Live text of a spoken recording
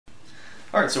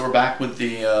Alright, so we're back with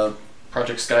the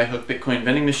Project Skyhook Bitcoin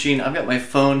Vending Machine. I've got my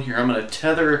phone here. I'm going to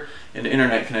tether an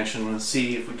internet connection. I'm going to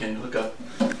see if we can hook up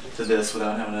to this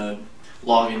without having to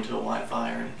log into a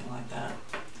Wi-Fi or anything like that.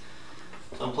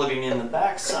 So I'm plugging in the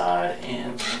back side,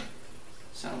 and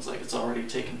sounds like it's already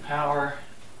taken power.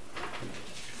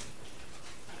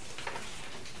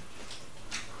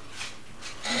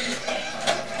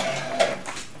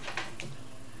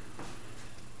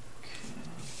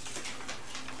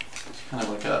 Kind of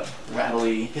like a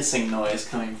rattly hissing noise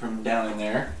coming from down in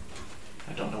there.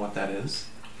 I don't know what that is.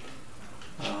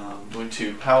 I'm going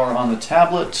to power on the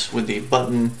tablet with the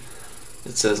button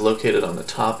that says located on the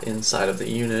top inside of the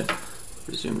unit. I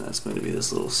presume that's going to be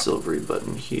this little silvery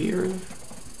button here.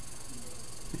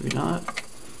 Maybe not.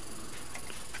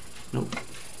 Nope.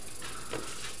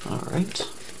 Alright.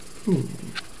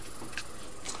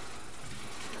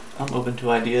 I'm open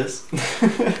to ideas.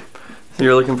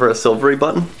 You're looking for a silvery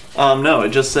button? No, it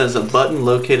just says a button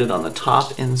located on the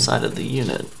top inside of the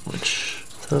unit, which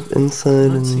top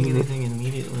inside. I don't see anything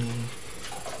immediately.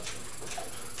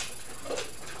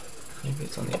 Maybe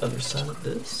it's on the other side of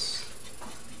this.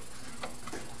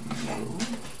 No.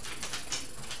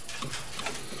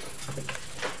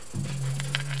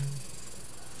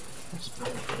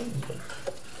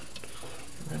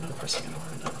 I'm not pressing it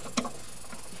hard enough.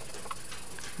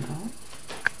 No.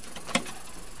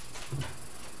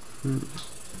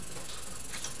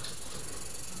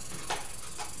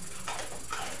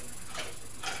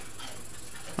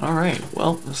 Alright,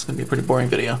 well, this is going to be a pretty boring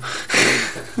video.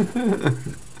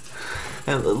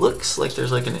 And it looks like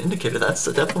there's like an indicator. That's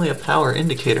definitely a power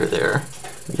indicator there.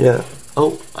 Yeah.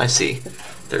 Oh, I see.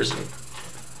 There's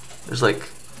like,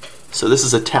 so this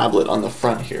is a tablet on the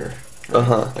front here.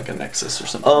 Right? Like a Nexus or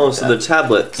something. Oh, like so that. the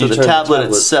tablet. So the tablet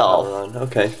itself,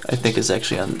 okay, I think is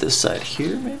actually on this side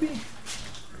here, maybe?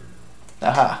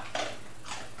 Aha.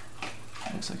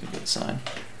 Looks like a good sign.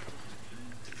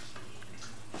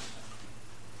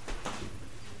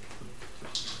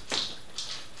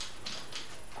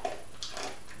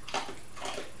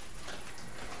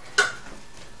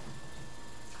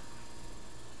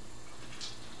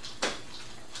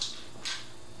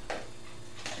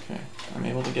 Okay, I'm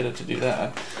able to get it to do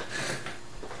that.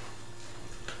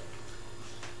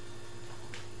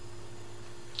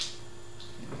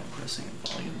 I'm pressing a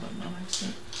volume button on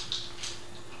accident.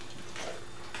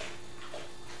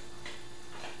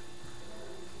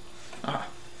 Ah.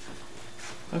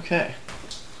 Okay.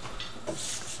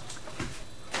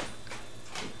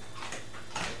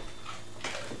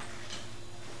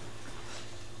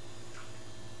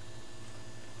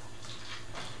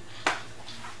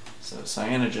 So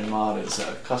Cyanogen Mod is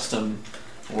a custom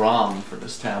ROM for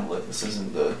this tablet. This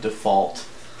isn't the default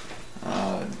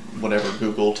whatever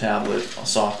Google tablet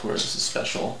software. This is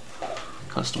special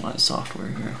customized software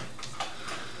here.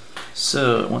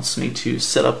 So it wants me to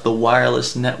set up the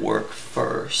wireless network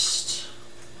first.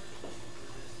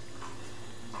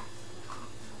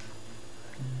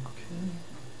 Okay.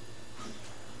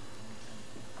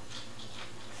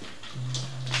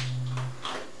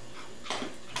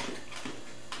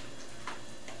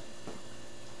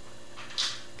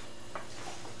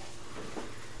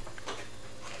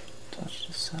 Touch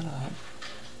to set up.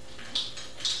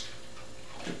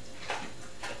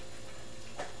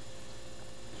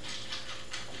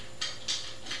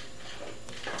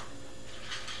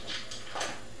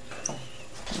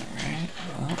 Alright,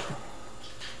 well.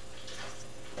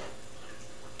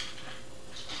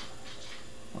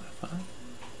 Wi-Fi?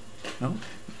 Nope,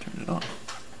 turned it off.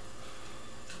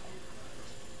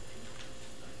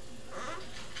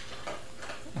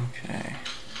 Okay.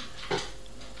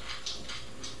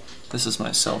 This is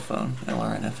my cell phone,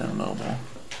 LRNFM Mobile.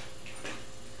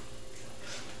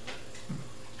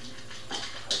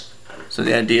 So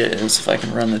the idea is if I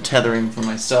can run the tethering from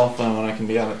my cell phone, I can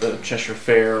be out at the Cheshire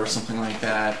Fair or something like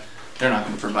that. They're not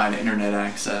going to provide internet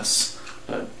access,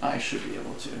 but I should be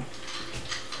able to.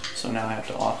 So now I have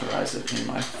to authorize it in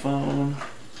my phone.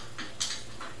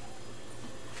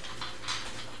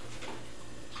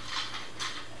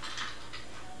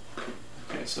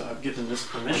 Okay, so I've given this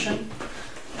permission,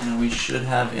 and we should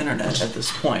have internet at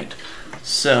this point.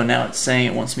 So now it's saying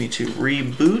it wants me to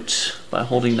reboot by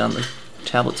holding down the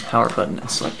tablet's power button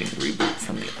and selecting reboot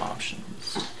from the options.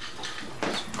 So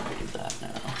I'm going to do that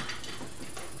now.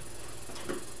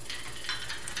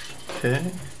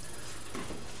 Okay.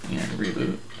 And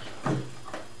reboot.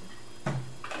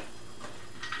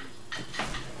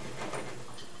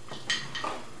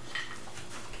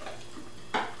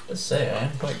 Let's say I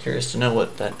am quite curious to know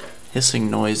what that hissing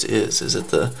noise is. Is it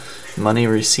the money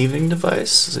receiving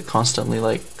device? Is it constantly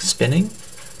like spinning?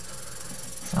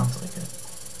 Sounds like it.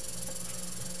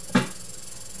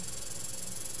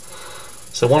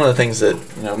 So one of the things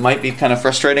that might be kind of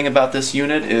frustrating about this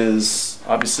unit is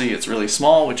obviously it's really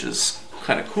small, which is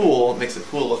kind of cool. It makes it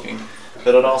cool looking,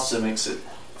 but it also makes it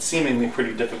seemingly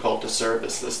pretty difficult to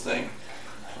service this thing.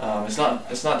 It's not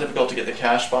difficult to get the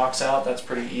cash box out. That's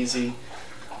pretty easy.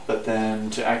 But then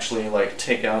to actually like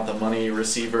take out the money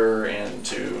receiver and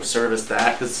to service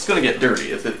that, because it's going to get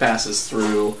dirty if it passes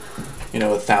through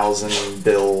 1,000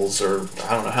 bills, or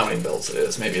I don't know how many bills it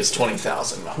is. Maybe it's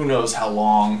 20,000. Who knows how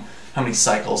many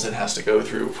cycles it has to go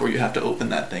through before you have to open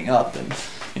that thing up and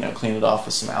clean it off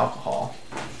with some alcohol.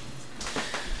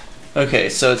 Okay,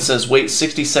 so it says wait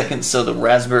 60 seconds so the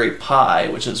Raspberry Pi,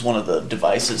 which is one of the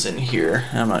devices in here,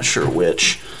 I'm not sure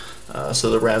which,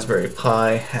 so the Raspberry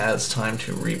Pi has time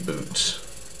to reboot.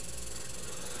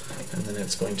 And then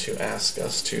it's going to ask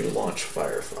us to launch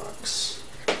Firefox.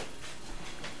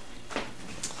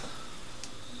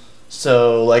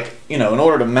 So, like, in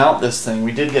order to mount this thing,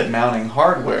 we did get mounting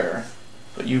hardware,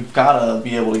 but you've got to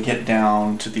be able to get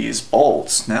down to these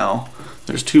bolts. Now,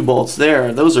 there's 2 bolts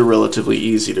there. Those are relatively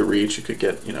easy to reach. You could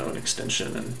get, an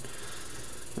extension and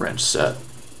wrench set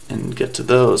and get to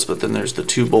those. But then there's the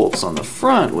 2 bolts on the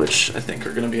front, which I think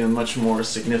are going to be a much more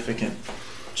significant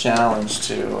challenge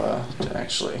to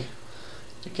actually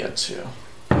get to.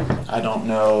 I don't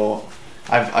know.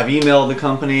 I've emailed the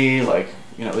company, like,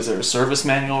 is there a service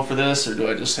manual for this, or do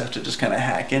I just have to kind of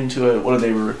hack into it? What do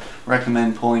they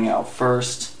recommend pulling out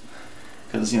first?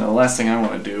 Because, the last thing I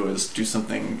want to do is do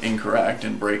something incorrect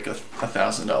and break a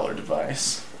 $1,000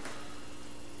 device.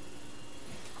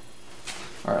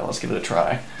 Alright, let's give it a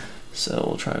try. So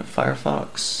we'll try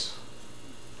Firefox.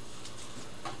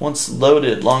 Once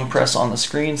loaded, long press on the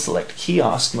screen, select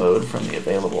kiosk mode from the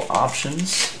available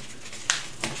options,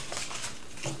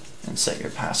 and set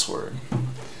your password.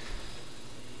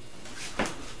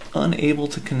 Unable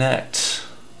to connect.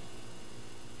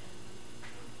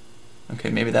 Okay,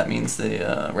 maybe that means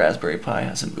the Raspberry Pi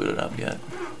hasn't booted up yet.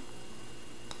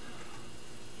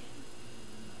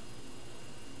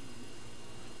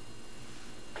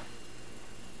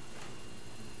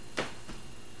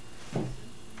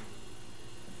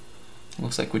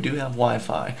 Looks like we do have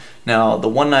Wi-Fi. Now, the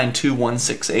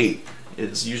 192.168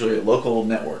 is usually a local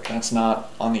network. That's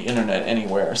not on the internet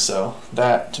anywhere, so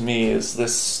that to me is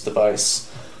this device,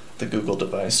 the Google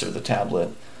device or the tablet,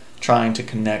 trying to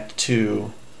connect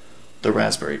to the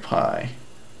Raspberry Pi,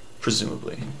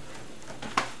 presumably.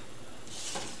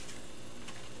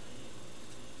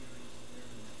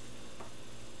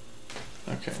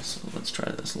 Okay, so let's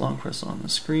try this. Long press on the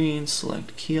screen,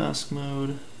 select kiosk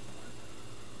mode,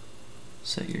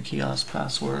 set your kiosk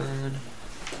password.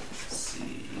 Let's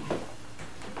see.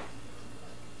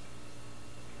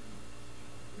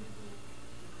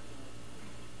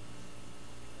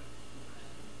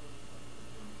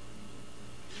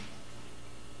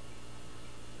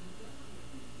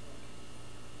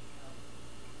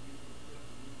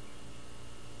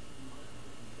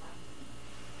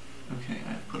 Okay,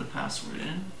 I put a password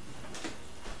in.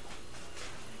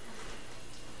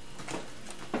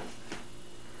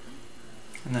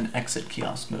 And then exit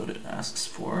kiosk mode it asks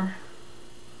for.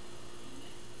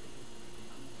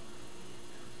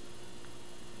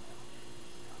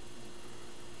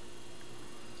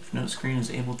 If no screen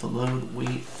is able to load,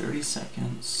 wait 30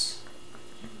 seconds.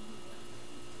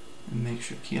 And make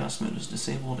sure kiosk mode is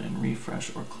disabled and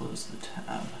refresh or close the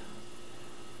tab.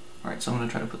 Alright, so I'm going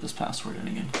to try to put this password in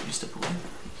again. Can you step away?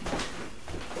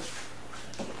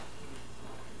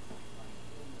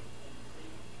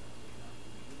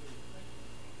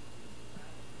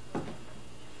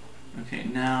 Okay,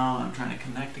 now I'm trying to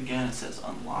connect again. It says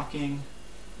unlocking.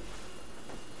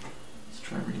 Let's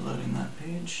try reloading that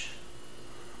page.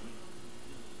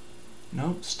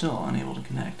 Nope, still unable to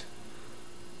connect.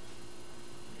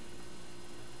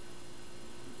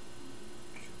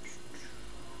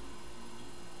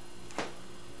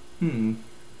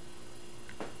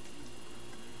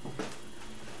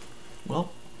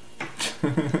 Well.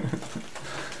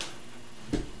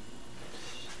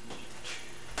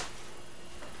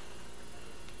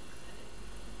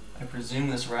 I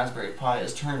presume this Raspberry Pi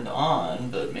is turned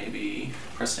on, but maybe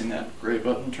pressing that gray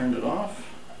button turned it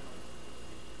off.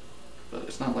 But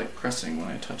it's not like pressing when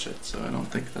I touch it, so I don't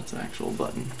think that's an actual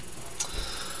button.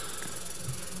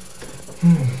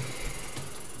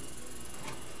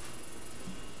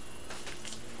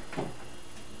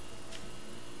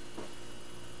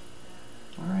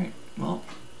 Alright, well,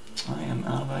 I am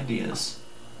out of ideas.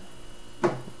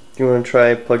 Do you want to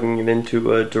try plugging it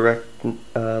into a direct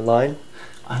line?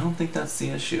 I don't think that's the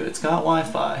issue. It's got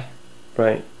Wi-Fi.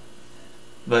 Right.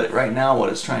 But right now what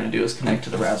it's trying to do is connect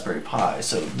to the Raspberry Pi.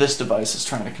 So this device is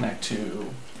trying to connect to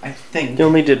I think... You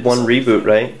only did one reboot,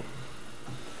 right?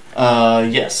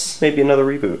 Yes. Maybe another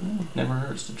reboot. Never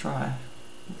hurts to try.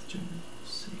 Let's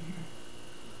see here.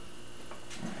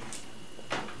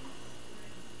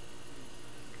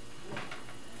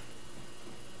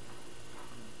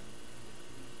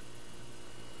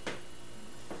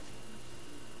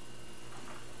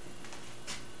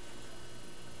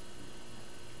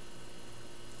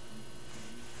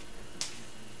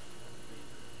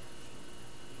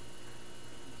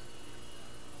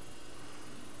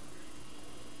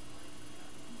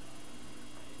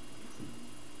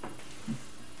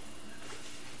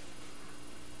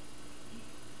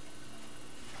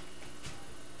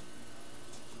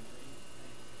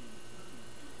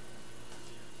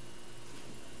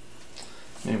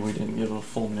 Maybe we didn't give it a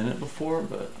full minute before,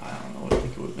 but I don't know. I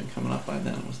think it would have been coming up by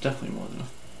then. It was definitely more than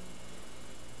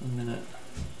a minute.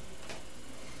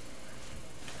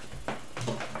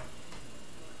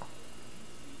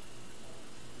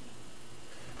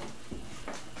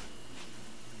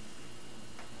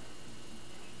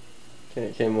 Okay,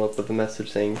 it came up with a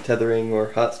message saying tethering or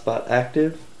hotspot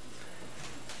active.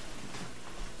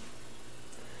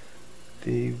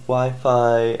 The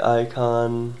Wi-Fi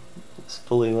icon is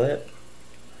fully lit.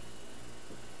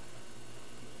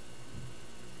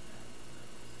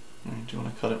 Alright, do you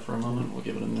want to cut it for a moment? We'll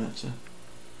give it a minute to...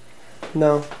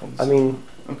 No, I mean,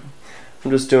 okay.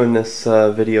 I'm just doing this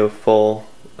video full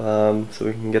so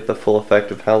we can get the full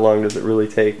effect of how long does it really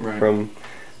take from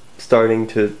starting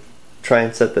to try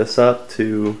and set this up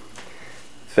to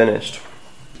finished.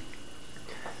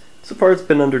 So far it's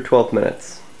been under 12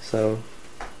 minutes, so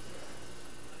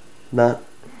not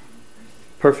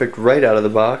perfect right out of the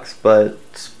box, but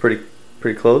it's pretty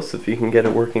close. If you can get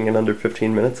it working in under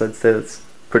 15 minutes, I'd say that's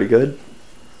pretty good.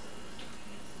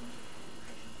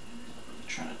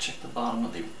 Trying to check the bottom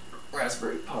of the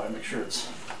Raspberry Pi, make sure it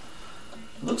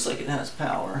looks like it has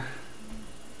power.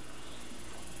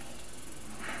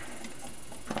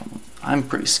 I'm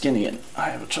pretty skinny and I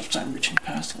have a tough time reaching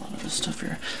past a lot of this stuff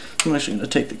here. I'm actually going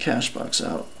to take the cache box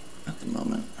out at the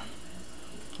moment.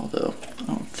 Although I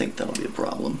don't think that'll be a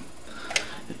problem.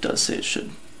 It does say it should.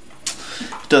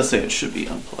 It does say it should be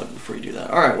unplugged before you do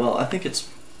that. Alright, well I think it's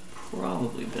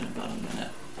probably been about a minute.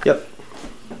 Yep.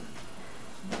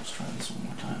 Let's try this one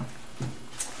more time.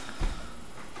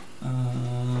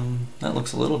 That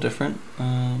looks a little different.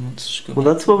 Let's just go well,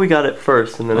 that's what we got at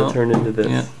first, and then it turned into this.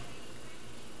 Yeah.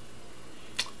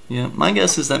 Yeah, my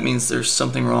guess is that means there's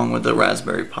something wrong with the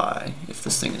Raspberry Pi if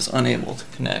this thing is unable to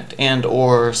connect and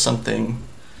or something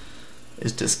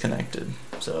is disconnected.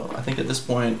 So I think at this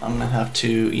point I'm going to have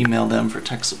to email them for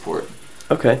tech support.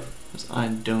 Okay. Because I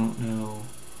don't know.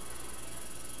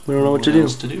 We don't know what to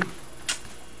do.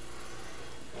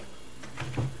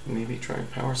 Maybe try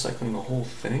power cycling the whole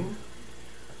thing?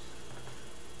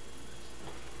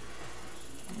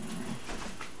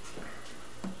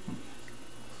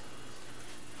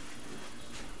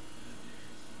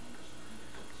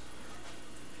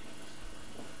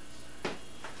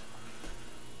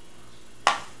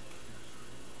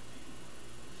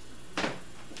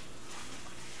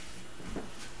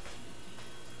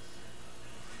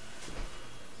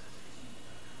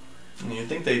 You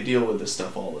think they deal with this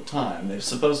stuff all the time. They've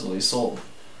supposedly sold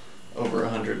over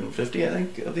 150, I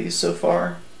think, of these so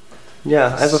far.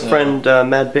 Yeah, I have a friend,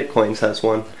 Mad Bitcoins has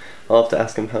one. I'll have to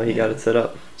ask him how he got it set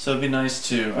up. So it'd be nice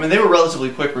to... I mean, they were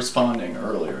relatively quick responding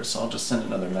earlier, so I'll just send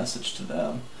another message to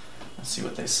them and see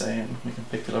what they say, and we can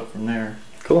pick it up from there.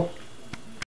 Cool.